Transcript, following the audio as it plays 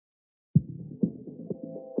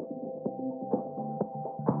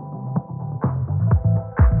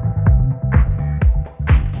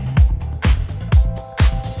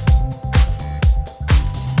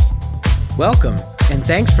Welcome, and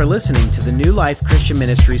thanks for listening to the New Life Christian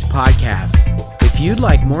Ministries podcast. If you'd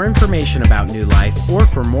like more information about New Life or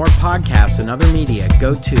for more podcasts and other media,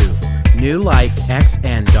 go to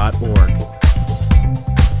newlifexn.org.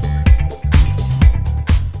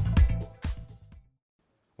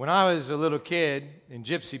 When I was a little kid in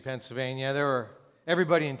Gypsy, Pennsylvania,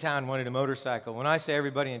 everybody in town wanted a motorcycle. When I say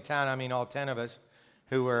everybody in town, I mean all 10 of us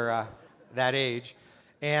who were that age.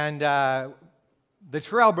 And the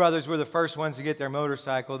Terrell brothers were the first ones to get their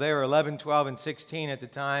motorcycle. They were 11, 12, and 16 at the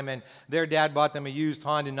time, and their dad bought them a used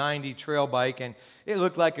Honda 90 trail bike, and it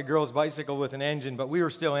looked like a girl's bicycle with an engine, but we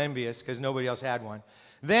were still envious because nobody else had one.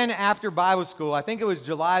 Then after Bible school, I think it was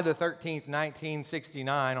July the 13th,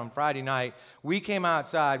 1969, on Friday night, we came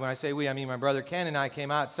outside. When I say we, I mean my brother Ken and I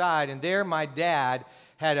came outside, and there my dad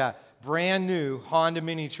had a brand new Honda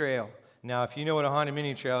Mini Trail. Now, if you know what a Honda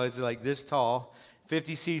Mini Trail is, it's like this tall,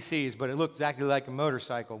 50 cc's, but it looked exactly like a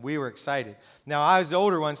motorcycle. We were excited. Now, I was the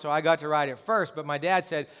older one, so I got to ride it first, but my dad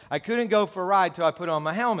said I couldn't go for a ride till I put on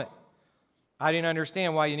my helmet. I didn't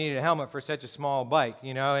understand why you needed a helmet for such a small bike,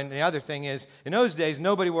 you know, and the other thing is, in those days,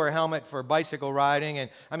 nobody wore a helmet for bicycle riding, and,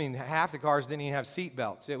 I mean, half the cars didn't even have seat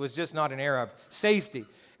belts. It was just not an era of safety.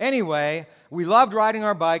 Anyway, we loved riding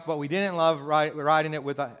our bike, but we didn't love riding it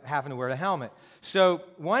with having to wear a helmet. So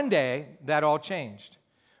one day, that all changed.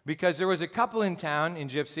 Because there was a couple in town in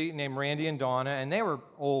Gypsy named Randy and Donna, and they were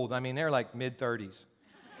old. I mean, they were like mid-30s.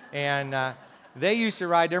 And they used to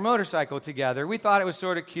ride their motorcycle together. We thought it was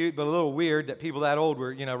sort of cute, but a little weird that people that old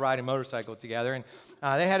were, riding a motorcycle together. And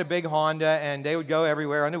they had a big Honda, and they would go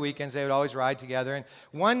everywhere on the weekends. They would always ride together. And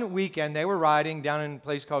one weekend, they were riding down in a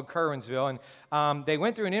place called Kerwinsville, and they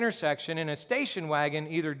went through an intersection, and a station wagon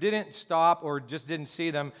either didn't stop or just didn't see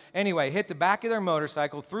them. Anyway, hit the back of their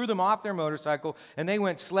motorcycle, threw them off their motorcycle, and they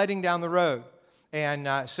went sledding down the road. And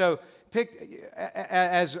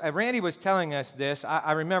as Randy was telling us this,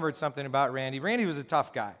 I remembered something about Randy. Randy was a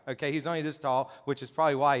tough guy, okay? He's only this tall, which is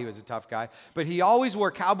probably why he was a tough guy. But he always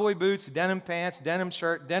wore cowboy boots, denim pants, denim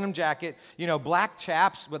shirt, denim jacket, black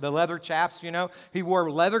chaps with the leather chaps, He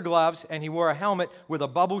wore leather gloves, and he wore a helmet with a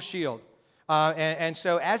bubble shield. And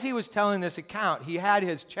so as he was telling this account, he had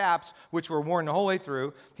his chaps, which were worn the whole way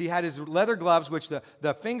through. He had his leather gloves, which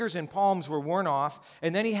the fingers and palms were worn off.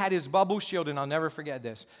 And then he had his bubble shield, and I'll never forget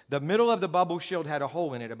this. The middle of the bubble shield had a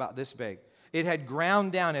hole in it about this big. It had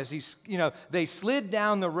ground down as they slid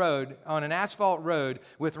down the road on an asphalt road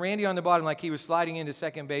with Randy on the bottom like he was sliding into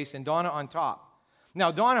second base and Donna on top.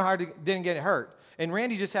 Now, Donna hardly didn't get hurt. And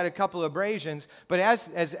Randy just had a couple of abrasions. But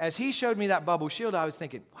as he showed me that bubble shield, I was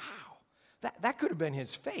thinking, wow. That could have been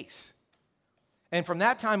his face. And from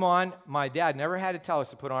that time on, my dad never had to tell us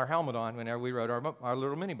to put our helmet on whenever we rode our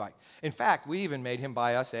little mini bike. In fact, we even made him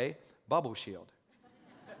buy us a bubble shield.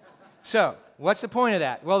 So, what's the point of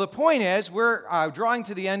that? Well, the point is we're drawing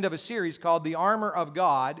to the end of a series called The Armor of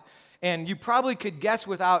God. And you probably could guess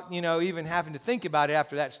without, even having to think about it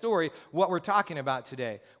after that story, what we're talking about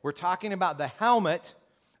today. We're talking about the helmet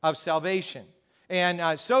of salvation.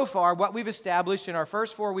 And so far, what we've established in our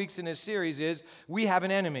first 4 weeks in this series is we have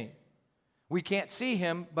an enemy. We can't see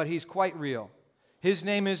him, but he's quite real. His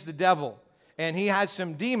name is the devil. And he has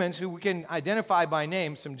some demons who we can identify by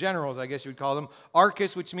name, some generals, I guess you would call them.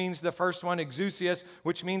 Arcus, which means the first one. Exousias,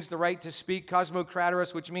 which means the right to speak.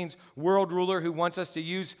 Cosmocratorus, which means world ruler who wants us to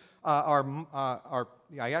use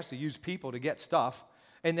use people to get stuff.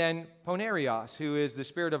 And then Ponerios, who is the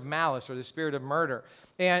spirit of malice or the spirit of murder.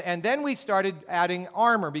 And then we started adding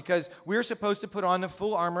armor because we're supposed to put on the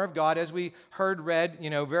full armor of God as we heard read,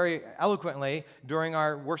 very eloquently during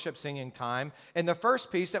our worship singing time. And the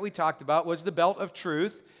first piece that we talked about was the belt of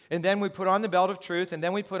truth. And then we put on the belt of truth. And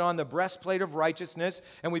then we put on the breastplate of righteousness.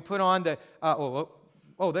 And we put on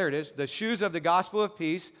there it is, the shoes of the gospel of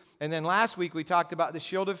peace. And then last week we talked about the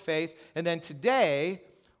shield of faith. And then today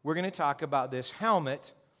we're going to talk about this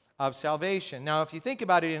helmet of salvation. Now, if you think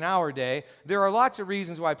about it in our day, there are lots of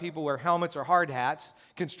reasons why people wear helmets or hard hats.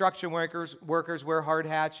 Construction workers wear hard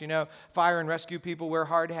hats, Fire and rescue people wear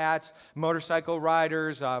hard hats. Motorcycle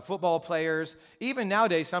riders, football players. Even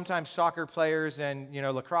nowadays, sometimes soccer players and,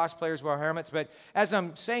 lacrosse players wear helmets. But as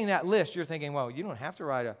I'm saying that list, you're thinking, well, you don't have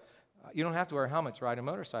to wear helmets to ride a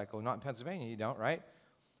motorcycle. Not in Pennsylvania, you don't, right?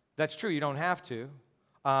 That's true, you don't have to.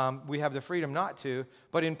 We have the freedom not to.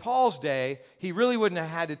 But in Paul's day, he really wouldn't have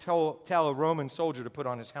had to tell a Roman soldier to put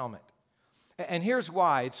on his helmet. And here's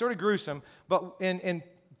why. It's sort of gruesome, but in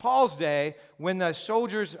Paul's day, when the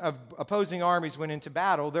soldiers of opposing armies went into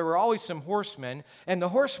battle, there were always some horsemen, and the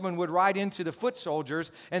horsemen would ride into the foot soldiers,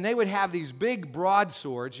 and they would have these big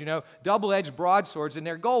broadswords, double-edged broadswords, and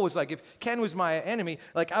their goal was like, if Ken was my enemy,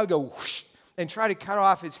 like I would go whoosh and try to cut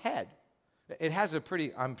off his head. it has a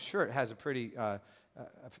pretty, I'm sure it has a pretty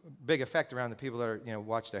big effect around the people that are,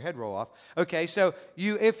 watch their head roll off. Okay, so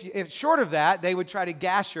if short of that, they would try to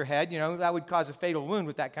gash your head, that would cause a fatal wound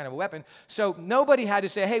with that kind of a weapon. So nobody had to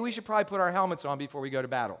say, hey, we should probably put our helmets on before we go to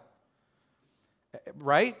battle.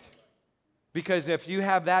 Right? Because if you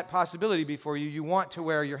have that possibility before you, you want to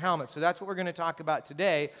wear your helmet. So that's what we're going to talk about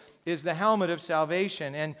today, is the helmet of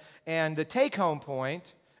salvation. And the take-home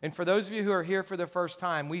point, and for those of you who are here for the first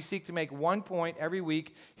time, we seek to make one point every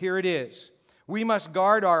week. Here it is. We must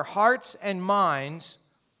guard our hearts and minds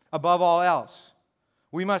above all else.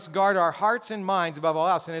 We must guard our hearts and minds above all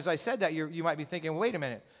else. And as I said that, you might be thinking, wait a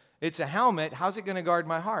minute, it's a helmet. How's it going to guard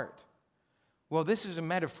my heart? Well, this is a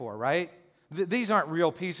metaphor, right? These aren't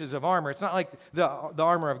real pieces of armor. It's not like the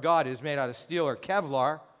armor of God is made out of steel or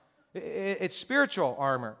Kevlar. It's spiritual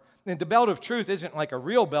armor. And the belt of truth isn't like a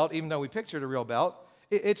real belt, even though we pictured a real belt.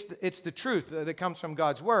 It's the truth that comes from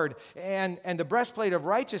God's word. And the breastplate of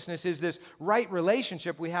righteousness is this right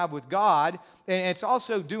relationship we have with God, and it's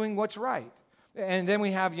also doing what's right. And then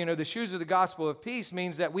we have, the shoes of the gospel of peace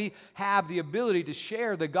means that we have the ability to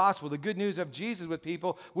share the gospel, the good news of Jesus with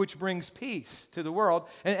people, which brings peace to the world.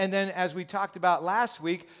 And then as we talked about last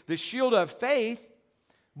week, the shield of faith,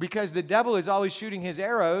 because the devil is always shooting his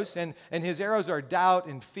arrows, and his arrows are doubt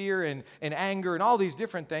and fear and anger and all these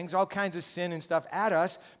different things, all kinds of sin and stuff at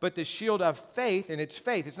us. But the shield of faith, and it's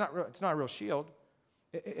faith, it's not a real shield.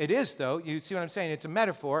 It is, though. You see what I'm saying? It's a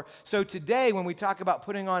metaphor. So today, when we talk about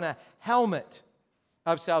putting on a helmet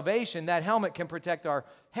of salvation, that helmet can protect our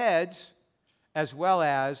heads as well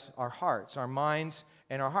as our hearts, our minds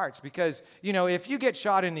and our hearts. Because, if you get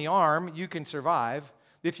shot in the arm, you can survive.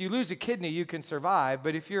 If you lose a kidney, you can survive.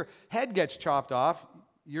 But if your head gets chopped off,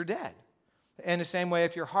 you're dead. And the same way,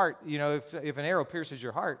 if your heart, if an arrow pierces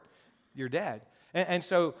your heart, you're dead. And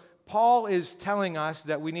so Paul is telling us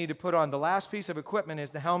that we need to put on the last piece of equipment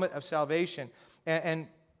is the helmet of salvation. And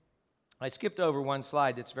I skipped over one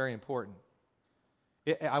slide that's very important.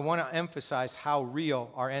 I want to emphasize how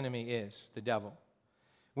real our enemy is, the devil.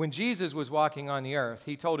 When Jesus was walking on the earth,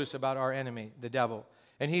 he told us about our enemy, the devil.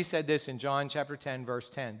 And he said this in John chapter 10, verse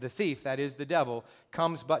 10. The thief, that is the devil,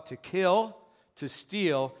 comes but to kill, to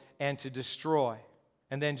steal, and to destroy.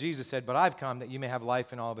 And then Jesus said, but I've come that you may have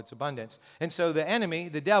life in all of its abundance. And so the enemy,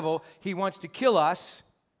 the devil, he wants to kill us.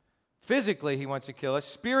 Physically, he wants to kill us.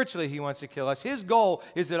 Spiritually, he wants to kill us. His goal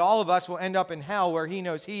is that all of us will end up in hell, where he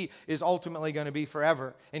knows he is ultimately going to be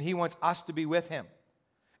forever. And he wants us to be with him.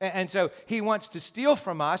 And so he wants to steal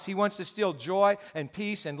from us. He wants to steal joy and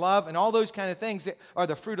peace and love and all those kind of things that are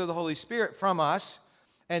the fruit of the Holy Spirit from us.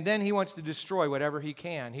 And then he wants to destroy whatever he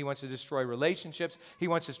can. He wants to destroy relationships. He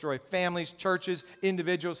wants to destroy families, churches,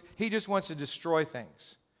 individuals. He just wants to destroy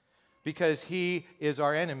things because he is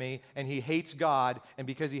our enemy and he hates God. And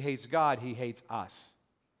because he hates God, he hates us.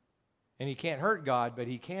 And he can't hurt God, but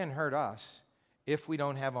he can hurt us if we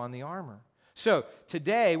don't have on the armor. So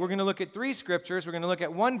today we're going to look at 3 scriptures. We're going to look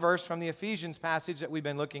at one verse from the Ephesians passage that we've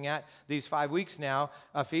been looking at these 5 weeks now,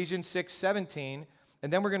 Ephesians 6:17.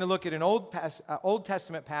 And then we're going to look at an Old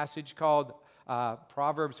Testament passage called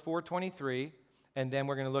Proverbs 4:23. And then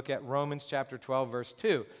we're going to look at Romans chapter 12, verse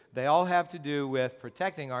 2. They all have to do with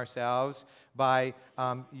protecting ourselves by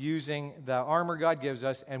using the armor God gives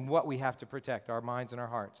us and what we have to protect, our minds and our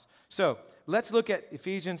hearts. So let's look at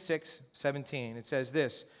Ephesians 6:17. It says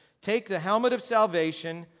this, take the helmet of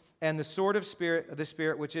salvation and the sword of the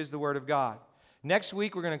Spirit, which is the word of God. Next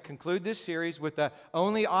week, we're going to conclude this series with the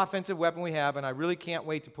only offensive weapon we have, and I really can't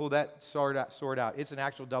wait to pull that sword out. It's an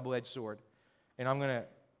actual double-edged sword. And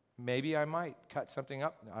maybe I might cut something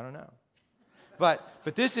up. I don't know. But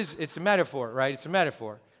it's a metaphor, right? It's a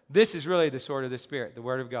metaphor. This is really the sword of the Spirit, the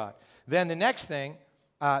Word of God. Then the next thing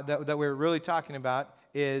that we're really talking about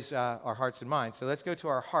is our hearts and minds. So let's go to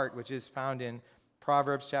our heart, which is found in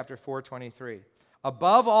Proverbs chapter 4:23.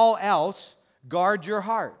 Above all else, guard your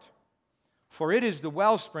heart, for it is the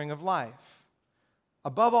wellspring of life.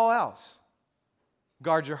 Above all else,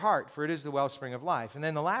 guard your heart, for it is the wellspring of life. And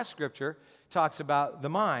then the last scripture talks about the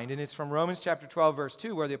mind, and it's from Romans chapter 12, verse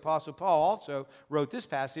 2, where the Apostle Paul also wrote this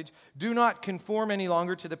passage. Do not conform any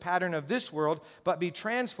longer to the pattern of this world, but be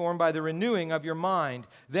transformed by the renewing of your mind.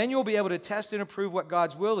 Then you'll be able to test and approve what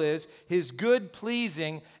God's will is, his good,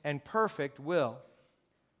 pleasing, and perfect will.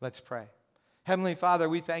 Let's pray. Heavenly Father,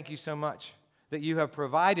 we thank you so much that you have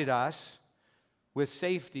provided us with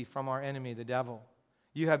safety from our enemy, the devil.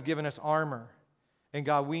 You have given us armor. And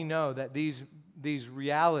God, we know that these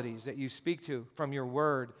realities that you speak to from your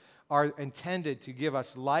word are intended to give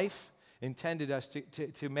us life, intended us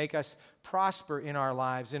to make us prosper in our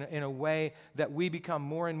lives in a way that we become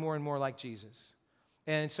more and more and more like Jesus.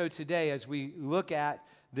 And so today, as we look at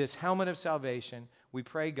this helmet of salvation, we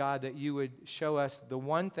pray, God, that you would show us the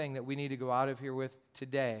one thing that we need to go out of here with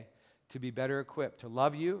today to be better equipped to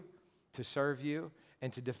love you, to serve you,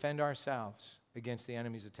 and to defend ourselves against the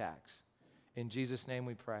enemy's attacks. In Jesus' name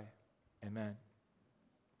we pray. Amen.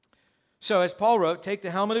 So as Paul wrote, take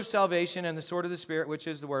the helmet of salvation and the sword of the Spirit, which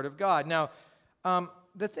is the word of God. Now,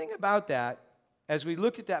 the thing about that, as we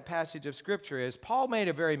look at that passage of Scripture, is Paul made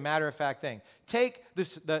a very matter-of-fact thing. Take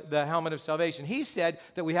the helmet of salvation. He said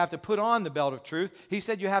that we have to put on the belt of truth. He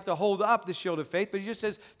said you have to hold up the shield of faith, but he just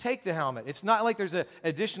says, take the helmet. It's not like there's an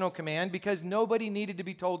additional command because nobody needed to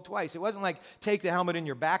be told twice. It wasn't like take the helmet in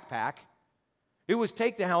your backpack. It was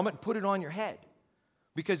take the helmet and put it on your head.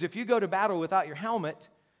 Because if you go to battle without your helmet,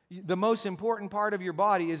 the most important part of your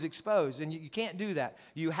body is exposed, and you can't do that.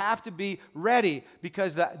 You have to be ready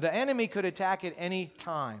because the enemy could attack at any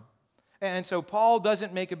time. And so Paul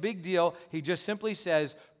doesn't make a big deal. He just simply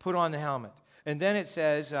says, put on the helmet. And then it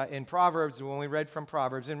says in Proverbs, when we read from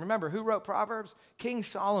Proverbs, and remember, who wrote Proverbs? King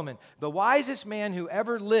Solomon, the wisest man who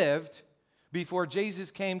ever lived before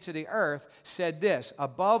Jesus came to the earth, said this,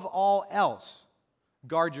 above all else,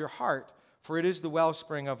 guard your heart, for it is the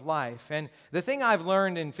wellspring of life. And the thing I've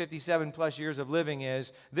learned in 57 plus years of living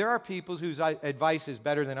is there are people whose advice is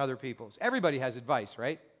better than other people's. Everybody has advice,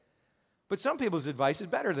 right? But some people's advice is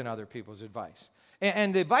better than other people's advice.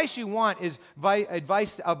 And the advice you want is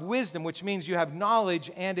advice of wisdom, which means you have knowledge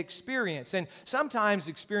and experience. And sometimes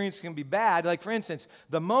experience can be bad. Like, for instance,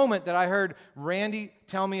 the moment that I heard Randy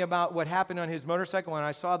tell me about what happened on his motorcycle and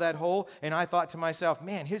I saw that hole, and I thought to myself,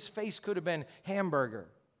 man, his face could have been hamburger.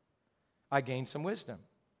 I gained some wisdom,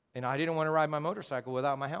 and I didn't want to ride my motorcycle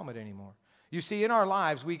without my helmet anymore. You see, in our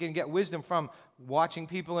lives, we can get wisdom from watching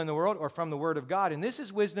people in the world or from the Word of God, and this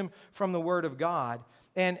is wisdom from the Word of God.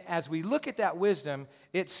 And as we look at that wisdom,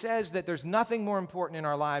 it says that there's nothing more important in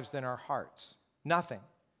our lives than our hearts. Nothing.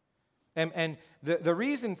 And the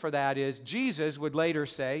reason for that is Jesus would later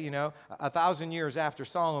say, 1,000 years after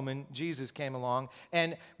Solomon, Jesus came along,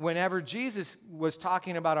 and whenever Jesus was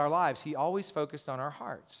talking about our lives, he always focused on our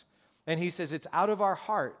hearts. And he says it's out of our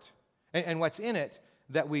heart and what's in it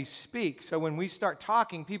that we speak. So when we start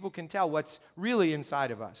talking, people can tell what's really inside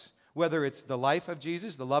of us, whether it's the life of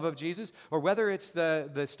Jesus, the love of Jesus, or whether it's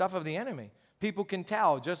the stuff of the enemy. People can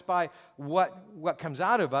tell just by what comes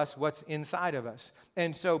out of us, what's inside of us.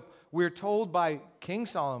 And so we're told by King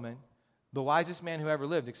Solomon, the wisest man who ever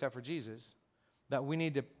lived except for Jesus, that we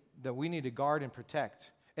need to guard and protect.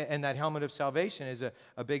 And that helmet of salvation is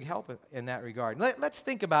a big help in that regard. Let's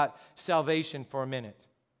think about salvation for a minute.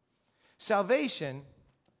 Salvation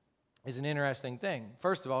is an interesting thing.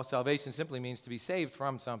 First of all, salvation simply means to be saved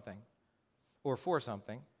from something or for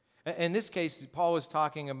something. In this case, Paul is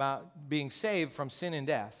talking about being saved from sin and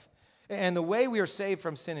death. And the way we are saved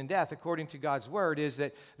from sin and death, according to God's word, is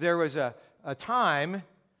that there was a time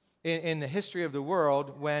in the history of the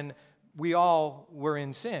world when we all were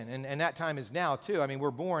in sin, and that time is now too. I mean,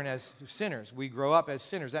 we're born as sinners. We grow up as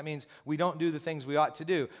sinners. That means we don't do the things we ought to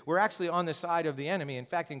do. We're actually on the side of the enemy. In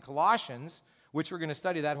fact, in Colossians, which we're going to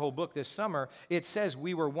study that whole book this summer, it says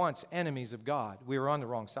we were once enemies of God. We were on the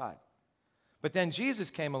wrong side. But then Jesus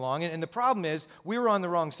came along, and the problem is we were on the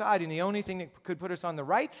wrong side, and the only thing that could put us on the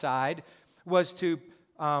right side was to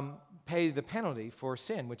pay the penalty for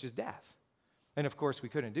sin, which is death. And of course, we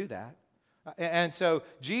couldn't do that. And so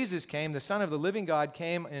Jesus came, the Son of the living God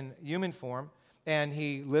came in human form, and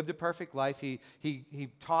he lived a perfect life. He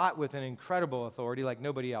taught with an incredible authority like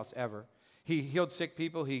nobody else ever. He healed sick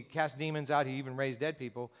people. He cast demons out. He even raised dead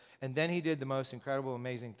people. And then he did the most incredible,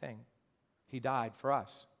 amazing thing. He died for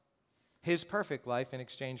us. His perfect life in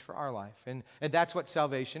exchange for our life. And that's what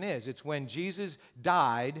salvation is. It's when Jesus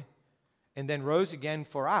died and then rose again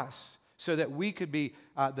for us, so that we could be,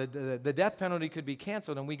 the death penalty could be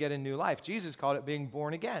canceled and we get a new life. Jesus called it being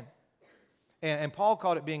born again. And Paul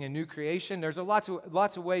called it being a new creation. There's lots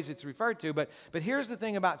of ways it's referred to, but here's the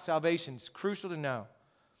thing about salvation. It's crucial to know.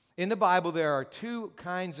 In the Bible, there are two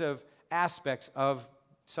kinds of aspects of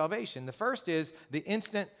salvation. The first is the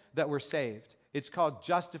instant that we're saved. It's called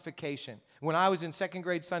justification. When I was in second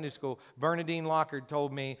grade Sunday school, Bernadine Lockard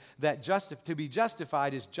told me that to be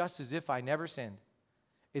justified is just as if I never sinned.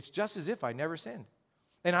 It's just as if I never sinned.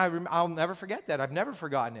 And I'll never forget that. I've never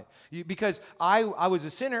forgotten it. Because I was a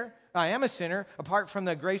sinner. I am a sinner apart from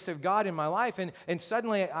the grace of God in my life. And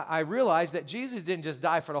suddenly I realized that Jesus didn't just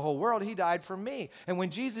die for the whole world. He died for me. And when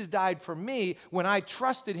Jesus died for me, when I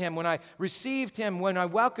trusted him, when I received him, when I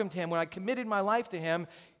welcomed him, when I committed my life to him,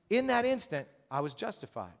 in that instant, I was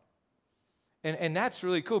justified. And that's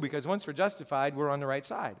really cool because once we're justified, we're on the right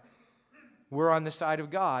side. We're on the side of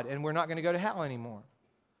God, and we're not going to go to hell anymore.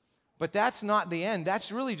 But that's not the end.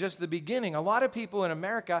 That's really just the beginning. A lot of people in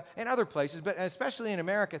America and other places, but especially in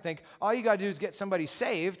America, think all you got to do is get somebody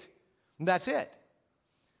saved, and that's it.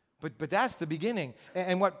 But that's the beginning.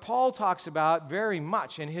 And what Paul talks about very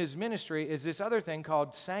much in his ministry is this other thing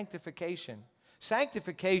called sanctification.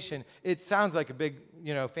 Sanctification, it sounds like a big,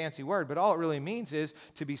 fancy word, but all it really means is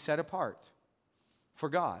to be set apart for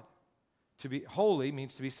God. To be holy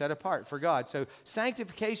means to be set apart for God. So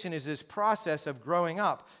sanctification is this process of growing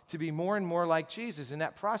up to be more and more like Jesus. And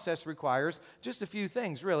that process requires just a few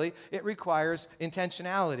things, really. It requires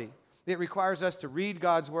intentionality. It requires us to read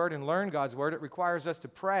God's Word and learn God's Word. It requires us to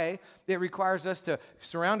pray. It requires us to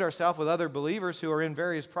surround ourselves with other believers who are in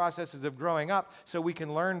various processes of growing up so we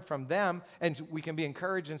can learn from them and we can be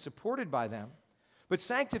encouraged and supported by them. But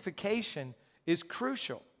sanctification is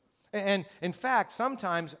crucial. And in fact,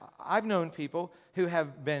 sometimes I've known people who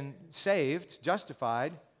have been saved,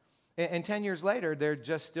 justified, and 10 years later, they're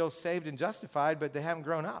just still saved and justified, but they haven't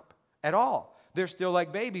grown up at all. They're still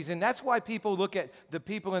like babies. And that's why people look at the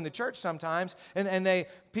people in the church sometimes, and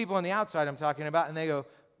people on the outside I'm talking about, and they go,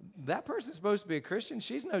 that person's supposed to be a Christian?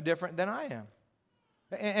 She's no different than I am.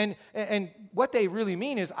 And what they really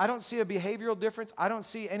mean is, I don't see a behavioral difference. I don't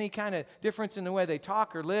see any kind of difference in the way they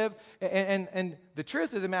talk or live. And the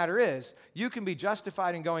truth of the matter is, you can be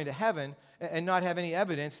justified in going to heaven and not have any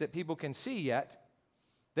evidence that people can see yet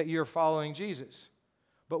that you're following Jesus.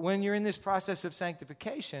 But when you're in this process of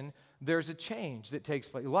sanctification, there's a change that takes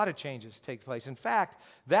place. A lot of changes take place. In fact,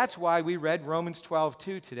 that's why we read Romans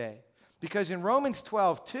 12:2 today. Because in Romans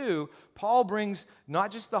 12:2, Paul brings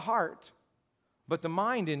not just the heart, but the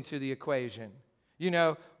mind into the equation.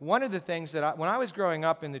 One of the things that when I was growing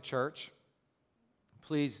up in the church,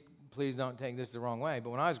 please don't take this the wrong way, but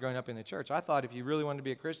when I was growing up in the church, I thought if you really wanted to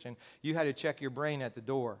be a Christian, you had to check your brain at the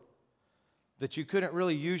door. That you couldn't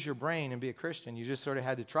really use your brain and be a Christian. You just sort of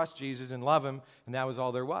had to trust Jesus and love Him, and that was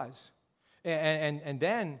all there was. And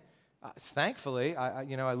then, thankfully,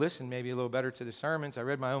 I listened maybe a little better to the sermons. I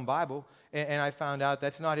read my own Bible, and I found out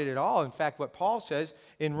that's not it at all. In fact, what Paul says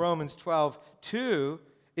in Romans 12:2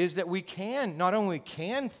 is that we not only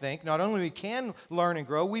can think, not only we can learn and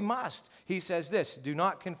grow, we must. He says this, do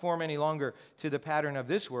not conform any longer to the pattern of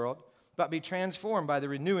this world, but be transformed by the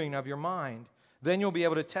renewing of your mind. Then you'll be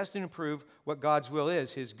able to test and approve what God's will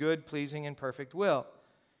is, His good, pleasing, and perfect will.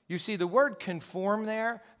 You see, the word conform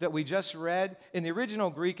there that we just read, in the original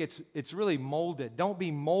Greek, it's really molded. Don't be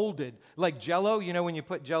molded. Like Jell-O, when you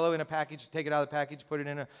put Jell-O in a package, take it out of the package, put it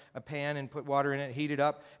in a pan and put water in it, heat it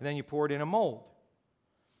up, and then you pour it in a mold.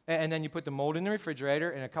 And then you put the mold in the refrigerator,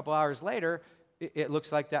 and a couple hours later, it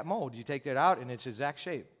looks like that mold. You take that out, and it's exact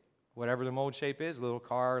shape. Whatever the mold shape is, a little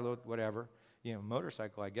car, a little whatever.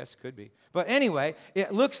 Motorcycle, I guess, could be. But anyway,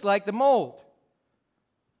 it looks like the mold.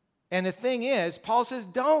 And the thing is, Paul says,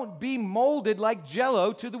 don't be molded like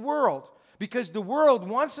Jell-O to the world. Because the world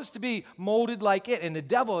wants us to be molded like it. And the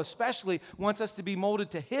devil especially wants us to be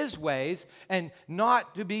molded to his ways and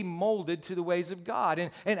not to be molded to the ways of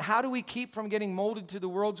God. And how do we keep from getting molded to the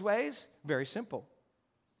world's ways? Very simple.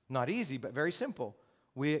 Not easy, but very simple.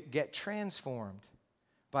 We get transformed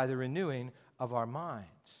by the renewing of our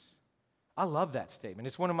minds. I love that statement.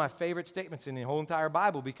 It's one of my favorite statements in the whole entire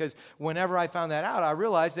Bible because whenever I found that out, I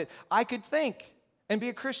realized that I could think and be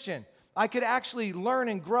a Christian. I could actually learn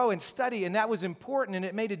and grow and study, and that was important, and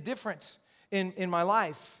it made a difference in my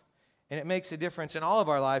life. And it makes a difference in all of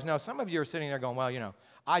our lives. Now, some of you are sitting there going, well,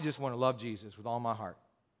 I just want to love Jesus with all my heart.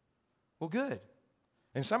 Well, good.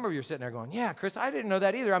 And some of you are sitting there going, yeah, Chris, I didn't know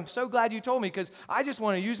that either. I'm so glad you told me because I just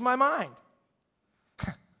want to use my mind.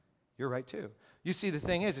 You're right, too. You see, the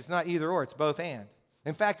thing is, it's not either or, it's both and.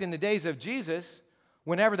 In fact, in the days of Jesus,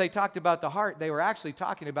 whenever they talked about the heart, they were actually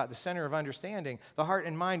talking about the center of understanding. The heart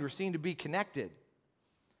and mind were seen to be connected.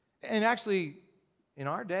 And actually, in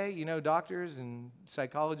our day, doctors and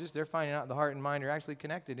psychologists, they're finding out the heart and mind are actually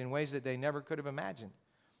connected in ways that they never could have imagined.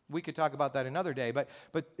 We could talk about that another day, but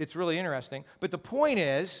it's really interesting. But the point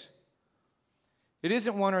is, it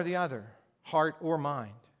isn't one or the other, heart or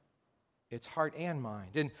mind. It's heart and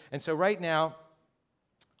mind. And so right now,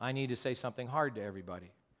 I need to say something hard to everybody.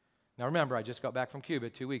 Now remember, I just got back from Cuba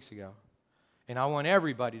 2 weeks ago. And I want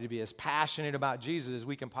everybody to be as passionate about Jesus as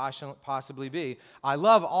we can possibly be. I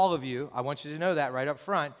love all of you. I want you to know that right up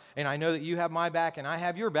front. And I know that you have my back and I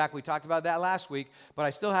have your back. We talked about that last week. But I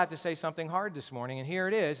still have to say something hard this morning. And here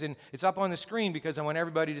it is. And it's up on the screen because I want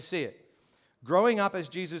everybody to see it. Growing up as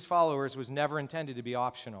Jesus followers was never intended to be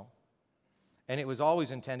optional. And it was always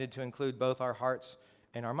intended to include both our hearts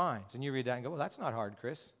and our minds. And you read that and go, well, that's not hard,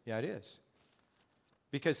 Chris. Yeah, it is.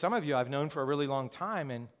 Because some of you I've known for a really long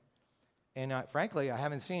time, and frankly, I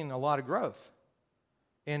haven't seen a lot of growth.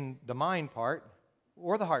 in the mind part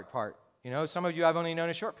or the heart part. Some of you I've only known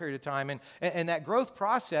a short period of time, and that growth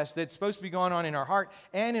process that's supposed to be going on in our heart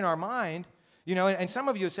and in our mind, and some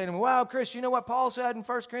of you are saying, well, Chris, you know what Paul said in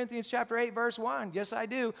 1 Corinthians chapter 8, verse 1? Yes, I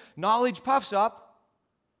do. Knowledge puffs up,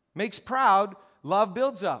 makes proud, love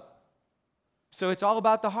builds up. So it's all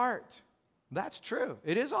about the heart. That's true.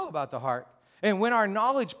 It is all about the heart. And when our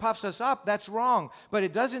knowledge puffs us up, that's wrong. But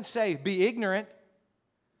it doesn't say be ignorant.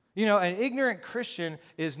 An ignorant Christian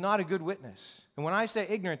is not a good witness. And when I say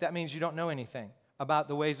ignorant, that means you don't know anything about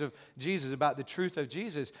the ways of Jesus, about the truth of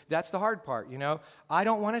Jesus. That's the hard part, I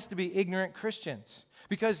don't want us to be ignorant Christians.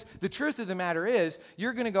 Because the truth of the matter is,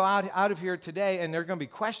 you're going to go out of here today, and there are going to be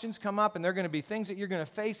questions come up, and there are going to be things that you're going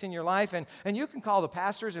to face in your life, and you can call the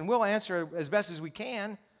pastors, and we'll answer as best as we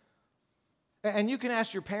can. And you can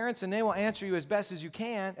ask your parents, and they will answer you as best as you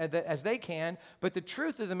can, as they can. But the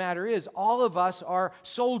truth of the matter is, all of us are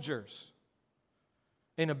soldiers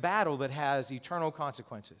in a battle that has eternal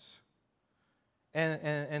consequences.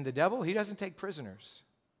 And the devil, he doesn't take prisoners.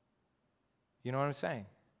 You know what I'm saying?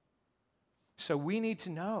 So we need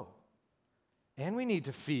to know, and we need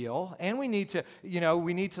to feel, and we need to,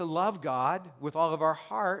 we need to love God with all of our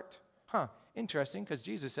heart. Interesting, because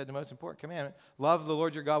Jesus said the most important commandment, love the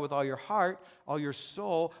Lord your God with all your heart, all your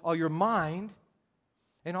soul, all your mind,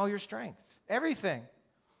 and all your strength. Everything.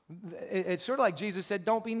 It's sort of like Jesus said,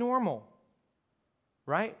 don't be normal,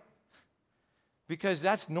 right? Because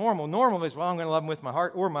that's normal. Normal is, well, I'm going to love him with my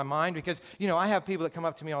heart or my mind, because, I have people that come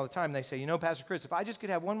up to me all the time, and they say, Pastor Chris, if I just could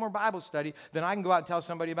have one more Bible study, then I can go out and tell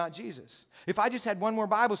somebody about Jesus. If I just had one more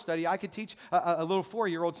Bible study, I could teach a little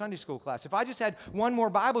 4-year-old Sunday school class. If I just had one more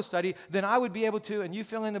Bible study, then I would be able to, and you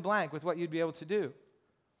fill in the blank with what you'd be able to do.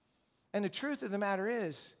 And the truth of the matter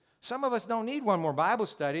is, some of us don't need one more Bible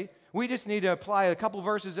study. We just need to apply a couple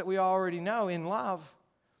verses that we already know in love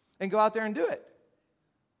and go out there and do it.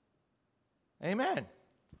 Amen.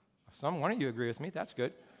 One of you agree with me. That's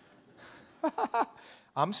good.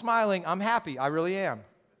 I'm smiling. I'm happy. I really am.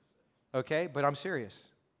 Okay? But I'm serious.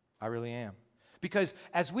 I really am. Because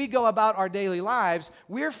as we go about our daily lives,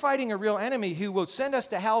 we're fighting a real enemy who will send us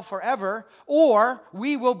to hell forever, or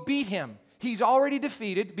we will beat him. He's already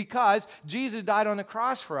defeated because Jesus died on the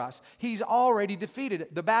cross for us. He's already defeated.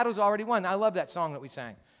 The battle's already won. I love that song that we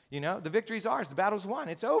sang. The victory's ours. The battle's won.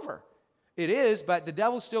 It's over. It is, but the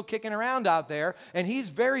devil's still kicking around out there, and he's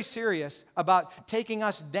very serious about taking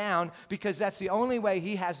us down, because that's the only way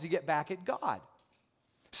he has to get back at God.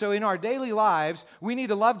 So in our daily lives, we need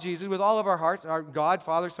to love Jesus with all of our hearts, our God,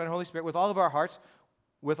 Father, Son, Holy Spirit, with all of our hearts,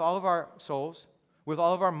 with all of our souls, with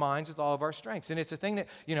all of our minds, with all of our strengths. And it's a thing that,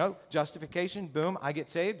 justification, boom, I get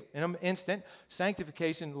saved in an instant.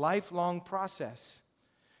 Sanctification, lifelong process.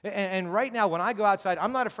 And right now, when I go outside,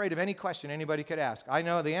 I'm not afraid of any question anybody could ask. I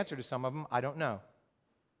know the answer to some of them. I don't know.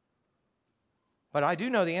 But I do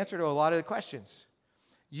know the answer to a lot of the questions.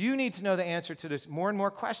 You need to know the answer to this more and more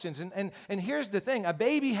questions. And here's the thing. A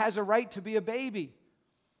baby has a right to be a baby.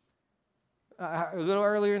 A little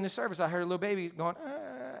earlier in the service, I heard a little baby going,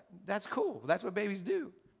 that's cool. That's what babies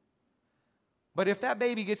do. But if that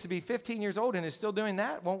baby gets to be 15 years old and is still doing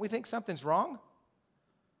that, won't we think something's wrong?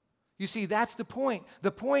 You see, that's the point. The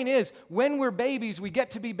point is, when we're babies, we get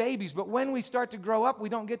to be babies. But when we start to grow up, we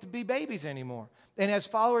don't get to be babies anymore. And as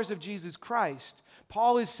followers of Jesus Christ,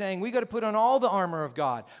 Paul is saying we got to put on all the armor of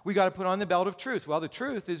God. We got to put on the belt of truth. Well, the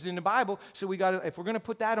truth is in the Bible, so if we're going to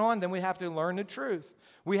put that on, then we have to learn the truth.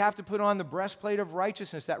 We have to put on the breastplate of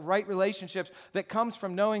righteousness, that right relationships that comes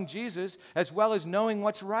from knowing Jesus, as well as knowing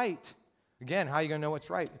what's right. Again, how are you going to know what's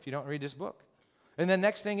right if you don't read this book? And the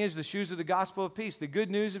next thing is the shoes of the gospel of peace, the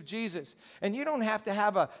good news of Jesus. And you don't have to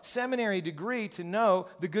have a seminary degree to know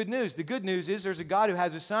the good news. The good news is there's a God who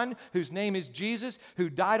has a son whose name is Jesus, who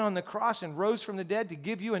died on the cross and rose from the dead to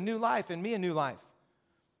give you a new life and me a new life.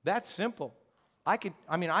 That's simple. I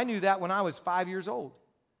knew that when I was 5 years old.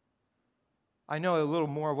 I know a little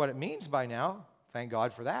more of what it means by now. Thank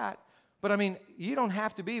God for that. But you don't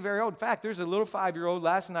have to be very old. In fact, there's a little 5-year-old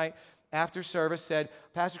last night after service said,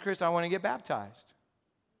 Pastor Chris, I want to get baptized.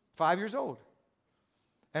 5 years old.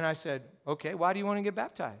 And I said, okay, why do you want to get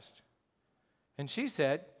baptized? And she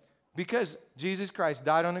said, because Jesus Christ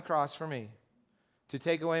died on the cross for me to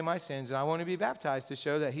take away my sins, and I want to be baptized to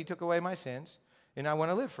show that he took away my sins, and I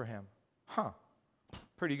want to live for him.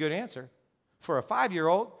 Pretty good answer for a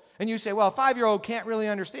 5-year-old. And you say, well, a 5-year-old can't really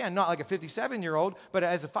understand, not like a 57-year-old, but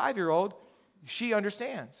as a 5-year-old, she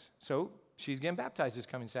understands. So she's getting baptized this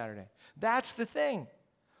coming Saturday. That's the thing.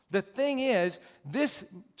 The thing is, this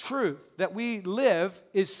truth that we live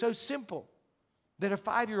is so simple that a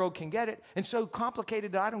 5-year-old can get it, and so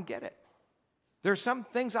complicated that I don't get it. There are some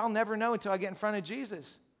things I'll never know until I get in front of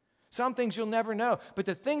Jesus. Some things you'll never know. But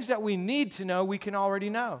the things that we need to know, we can already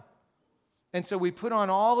know. And so we put on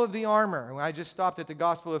all of the armor. I just stopped at the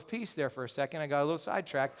gospel of peace there for a second. I got a little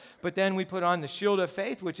sidetracked. But then we put on the shield of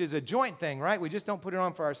faith, which is a joint thing, right? We just don't put it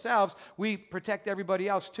on for ourselves. We protect everybody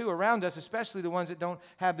else too around us, especially the ones that don't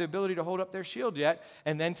have the ability to hold up their shield yet.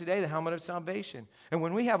 And then today, the helmet of salvation. And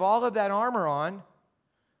when we have all of that armor on,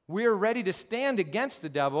 we're ready to stand against the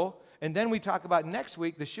devil. And then we talk about next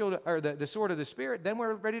week the shield or the sword of the Spirit. Then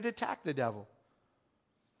we're ready to attack the devil.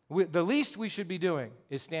 The least we should be doing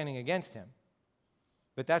is standing against him.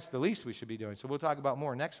 But that's the least we should be doing. So we'll talk about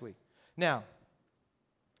more next week. Now,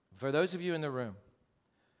 for those of you in the room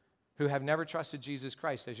who have never trusted Jesus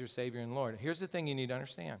Christ as your Savior and Lord, here's the thing you need to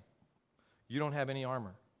understand. You don't have any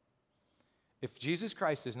armor. If Jesus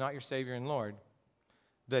Christ is not your Savior and Lord,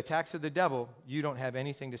 the attacks of the devil, you don't have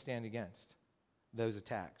anything to stand against those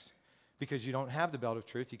attacks. Because you don't have the belt of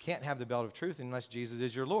truth. You can't have the belt of truth unless Jesus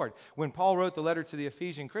is your Lord. When Paul wrote the letter to the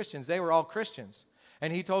Ephesian Christians, they were all Christians.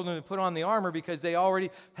 And he told them to put on the armor because they already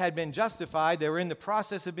had been justified. They were in the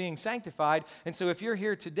process of being sanctified. And so if you're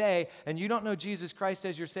here today and you don't know Jesus Christ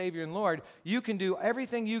as your Savior and Lord, you can do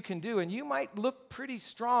everything you can do. And you might look pretty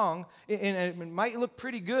strong and it might look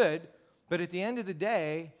pretty good. But at the end of the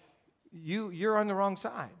day, you're on the wrong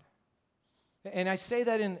side. And I say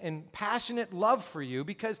that in passionate love for you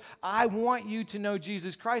because I want you to know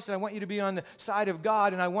Jesus Christ and I want you to be on the side of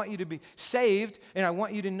God and I want you to be saved and I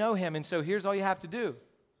want you to know Him. And so here's all you have to do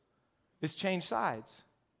is change sides.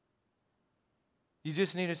 You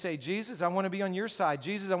just need to say, Jesus, I want to be on your side.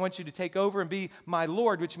 Jesus, I want you to take over and be my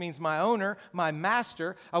Lord, which means my owner, my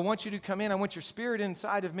master. I want you to come in. I want your Spirit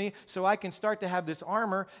inside of me so I can start to have this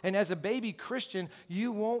armor. And as a baby Christian,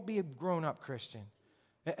 you won't be a grown-up Christian.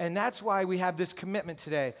 And that's why we have this commitment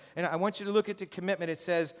today. And I want you to look at the commitment. It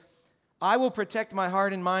says, I will protect my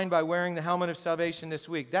heart and mind by wearing the helmet of salvation this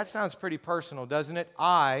week. That sounds pretty personal, doesn't it?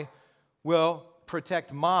 I will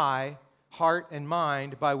protect my heart and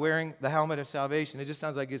mind by wearing the helmet of salvation. It just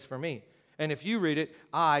sounds like it's for me. And if you read it,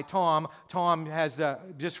 Tom has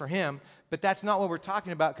just for him. But that's not what we're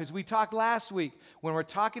talking about because we talked last week. When we're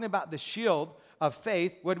talking about the shield of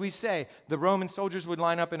faith, what did we say? The Roman soldiers would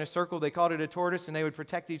line up in a circle. They called it a tortoise, and they would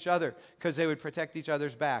protect each other because they would protect each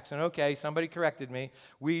other's backs. And okay, somebody corrected me.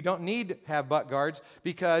 We don't need to have butt guards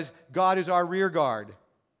because God is our rear guard.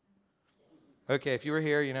 Okay, if you were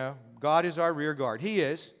here, you know, God is our rear guard. He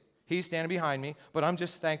is. He's standing behind me, but I'm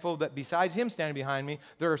just thankful that besides Him standing behind me,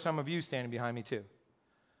 there are some of you standing behind me too.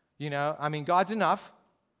 You know, I mean, God's enough.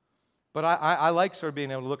 But I like sort of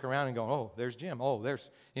being able to look around and go, oh, there's Jim. Oh, there's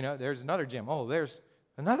another Jim. Oh, there's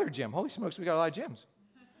another Jim. Holy smokes, we got a lot of Jims.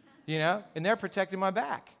 You know, and they're protecting my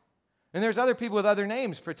back. And there's other people with other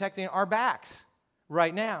names protecting our backs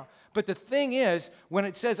right now. But the thing is, when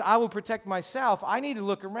it says I will protect myself, I need to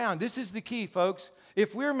look around. This is the key, folks.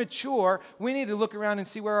 If we're mature, we need to look around and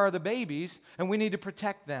see where are the babies, and we need to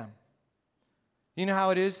protect them. You know how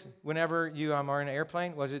it is whenever you are in an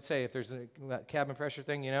airplane? What does it say? If there's a cabin pressure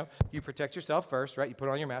thing, you know, you protect yourself first, right? You put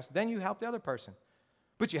on your mask. Then you help the other person.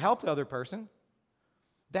 But you help the other person.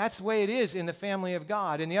 That's the way it is in the family of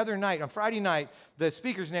God. And the other night, on Friday night, the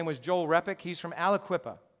speaker's name was Joel Repick. He's from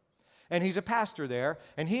Aliquippa. And he's a pastor there.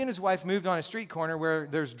 And he and his wife moved on a street corner where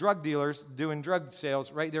there's drug dealers doing drug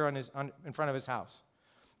sales right there in front of his house.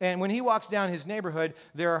 And when he walks down his neighborhood,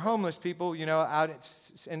 there are homeless people, you know, out,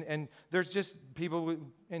 and there's just people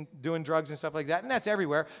doing drugs and stuff like that. And that's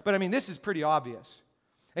everywhere. But, I mean, this is pretty obvious.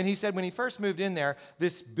 And he said when he first moved in there,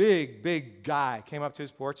 this big guy came up to his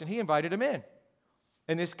porch, and he invited him in.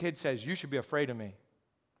 And this kid says, you should be afraid of me.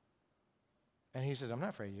 And he says, I'm not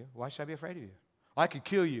afraid of you. Why should I be afraid of you? I could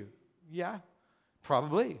kill you. Yeah.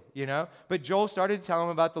 Probably, you know. But Joel started to tell him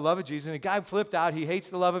about the love of Jesus, and the guy flipped out. He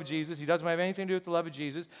hates the love of Jesus. He doesn't have anything to do with the love of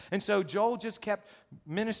Jesus. And so Joel just kept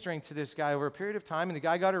ministering to this guy over a period of time, and the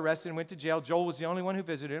guy got arrested and went to jail. Joel was the only one who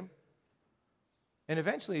visited him. And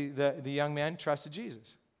eventually, the young man trusted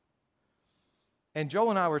Jesus. And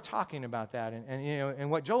Joel and I were talking about that, and you know,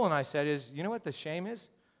 and what Joel and I said is, you know what the shame is?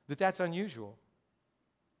 That's unusual.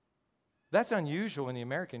 That's unusual in the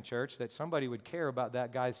American church that somebody would care about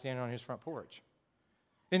that guy standing on his front porch.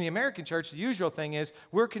 In the American church, the usual thing is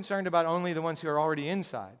we're concerned about only the ones who are already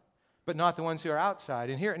inside, but not the ones who are outside.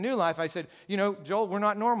 And here at New Life, I said, you know, Joel, we're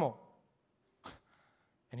not normal.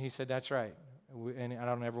 And he said, that's right, and I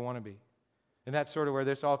don't ever want to be. And that's sort of where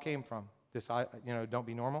this all came from, this, you know, don't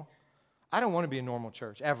be normal. I don't want to be a normal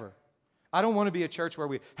church, ever. I don't want to be a church where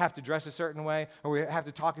we have to dress a certain way, or we have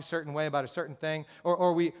to talk a certain way about a certain thing,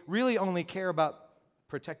 or we really only care about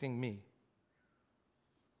protecting me.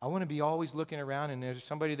 I want to be always looking around, and there's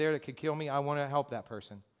somebody there that could kill me. I want to help that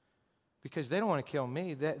person because they don't want to kill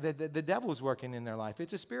me. The devil's working in their life.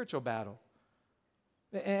 It's a spiritual battle.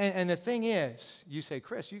 And the thing is, you say,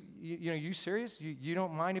 Chris, you serious? You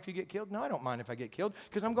don't mind if you get killed? No, I don't mind if I get killed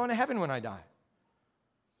because I'm going to heaven when I die.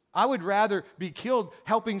 I would rather be killed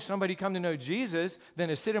helping somebody come to know Jesus than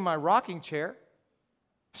to sit in my rocking chair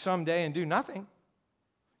someday and do nothing.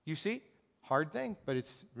 You see? Hard thing, but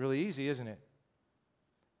it's really easy, isn't it?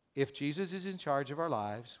 If Jesus is in charge of our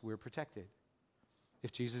lives, we're protected.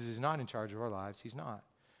 If Jesus is not in charge of our lives, he's not.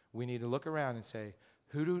 We need to look around and say,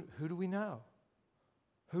 who do we know?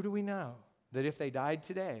 Who do we know that if they died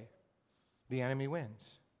today, the enemy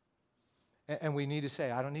wins? And we need to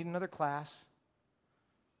say, I don't need another class.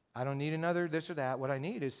 I don't need another this or that. What I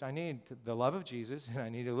need is the love of Jesus, and I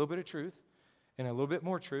need a little bit of truth, and a little bit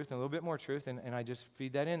more truth, and a little bit more truth, and I just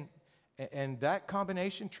feed that in. And that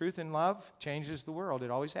combination, truth and love, changes the world.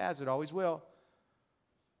 It always has. It always will.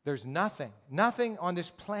 There's nothing on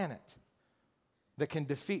this planet that can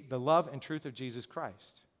defeat the love and truth of Jesus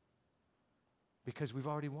Christ because we've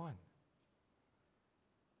already won.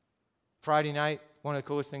 Friday night, one of the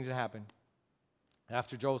coolest things that happened.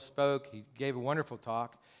 After Joel spoke, he gave a wonderful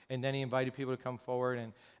talk, and then he invited people to come forward.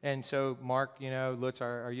 And so Mark, Lutz,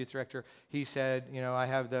 our youth director, he said, I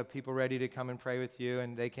have the people ready to come and pray with you,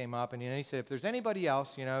 and they came up. And he said, if there's anybody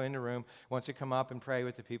else, in the room wants to come up and pray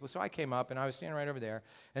with the people. So I came up, and I was standing right over there,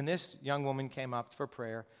 and this young woman came up for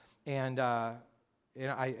prayer. And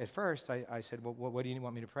at first, I said, well, what do you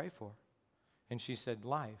want me to pray for? And she said,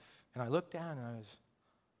 life. And I looked down, and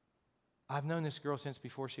I've known this girl since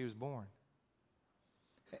before she was born.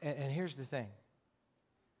 And here's the thing.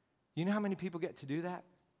 You know how many people get to do that?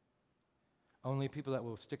 Only people that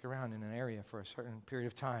will stick around in an area for a certain period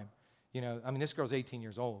of time. This girl's 18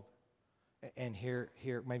 years old, and here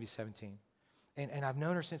maybe 17. And I've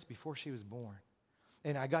known her since before she was born.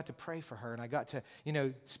 And I got to pray for her, and I got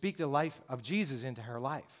to, speak the life of Jesus into her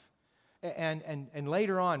life. And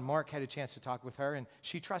later on, Mark had a chance to talk with her, and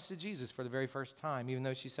she trusted Jesus for the very first time, even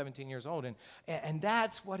though she's 17 years old. And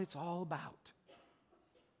that's what it's all about.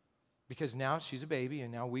 Because now she's a baby,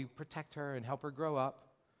 and now we protect her and help her grow up.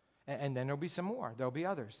 And then there'll be some more. There'll be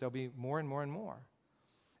others. There'll be more and more and more.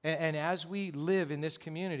 And as we live in this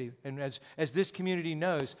community, and as this community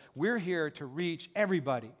knows, we're here to reach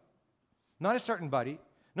everybody. Not a certain buddy,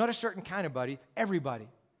 not a certain kind of buddy, everybody.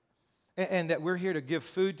 And that we're here to give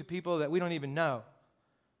food to people that we don't even know.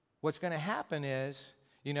 What's going to happen is,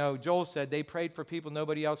 Joel said they prayed for people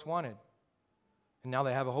nobody else wanted. And now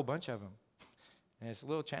they have a whole bunch of them. And it's a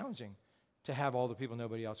little challenging to have all the people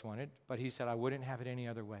nobody else wanted. But he said, I wouldn't have it any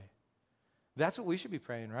other way. That's what we should be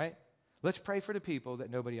praying, right? Let's pray for the people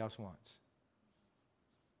that nobody else wants.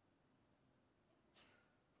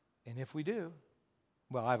 And if we do,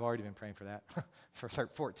 well, I've already been praying for that for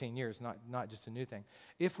 14 years, not just a new thing.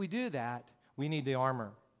 If we do that, we need the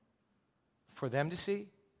armor for them to see,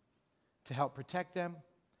 to help protect them,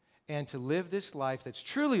 and to live this life that's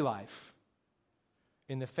truly life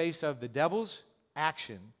in the face of the devil's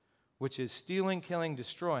action, which is stealing, killing,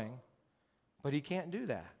 destroying. But he can't do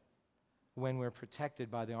that when we're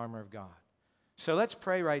protected by the armor of God. So let's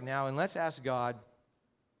pray right now, and let's ask God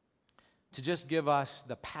to just give us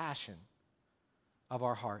the passion of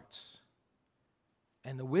our hearts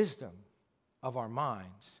and the wisdom of our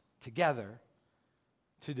minds together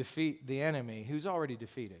to defeat the enemy who's already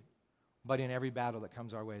defeated, but in every battle that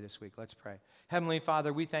comes our way this week. Let's pray. Heavenly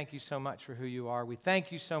Father, we thank you so much for who you are. We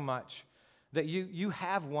thank you so much that you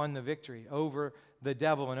have won the victory over the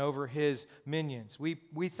devil and over his minions. We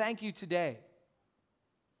thank you today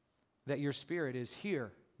that your Spirit is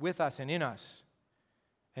here with us and in us.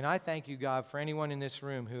 And I thank you, God, for anyone in this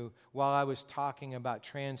room who, while I was talking about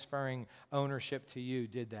transferring ownership to you,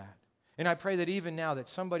 did that. And I pray that even now that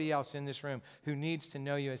somebody else in this room who needs to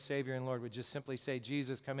know you as Savior and Lord would just simply say,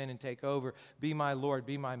 Jesus, come in and take over. Be my Lord,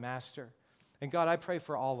 be my Master. And God, I pray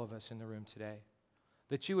for all of us in the room today,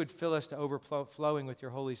 that you would fill us to overflowing with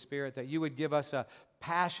your Holy Spirit, that you would give us a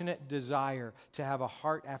passionate desire to have a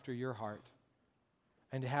heart after your heart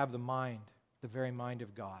and to have the very mind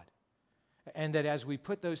of God. And that as we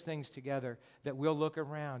put those things together, that we'll look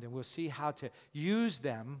around and we'll see how to use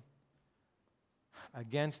them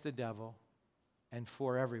against the devil and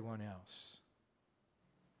for everyone else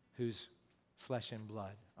who's flesh and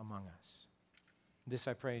blood among us. This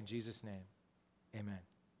I pray in Jesus' name. Amen.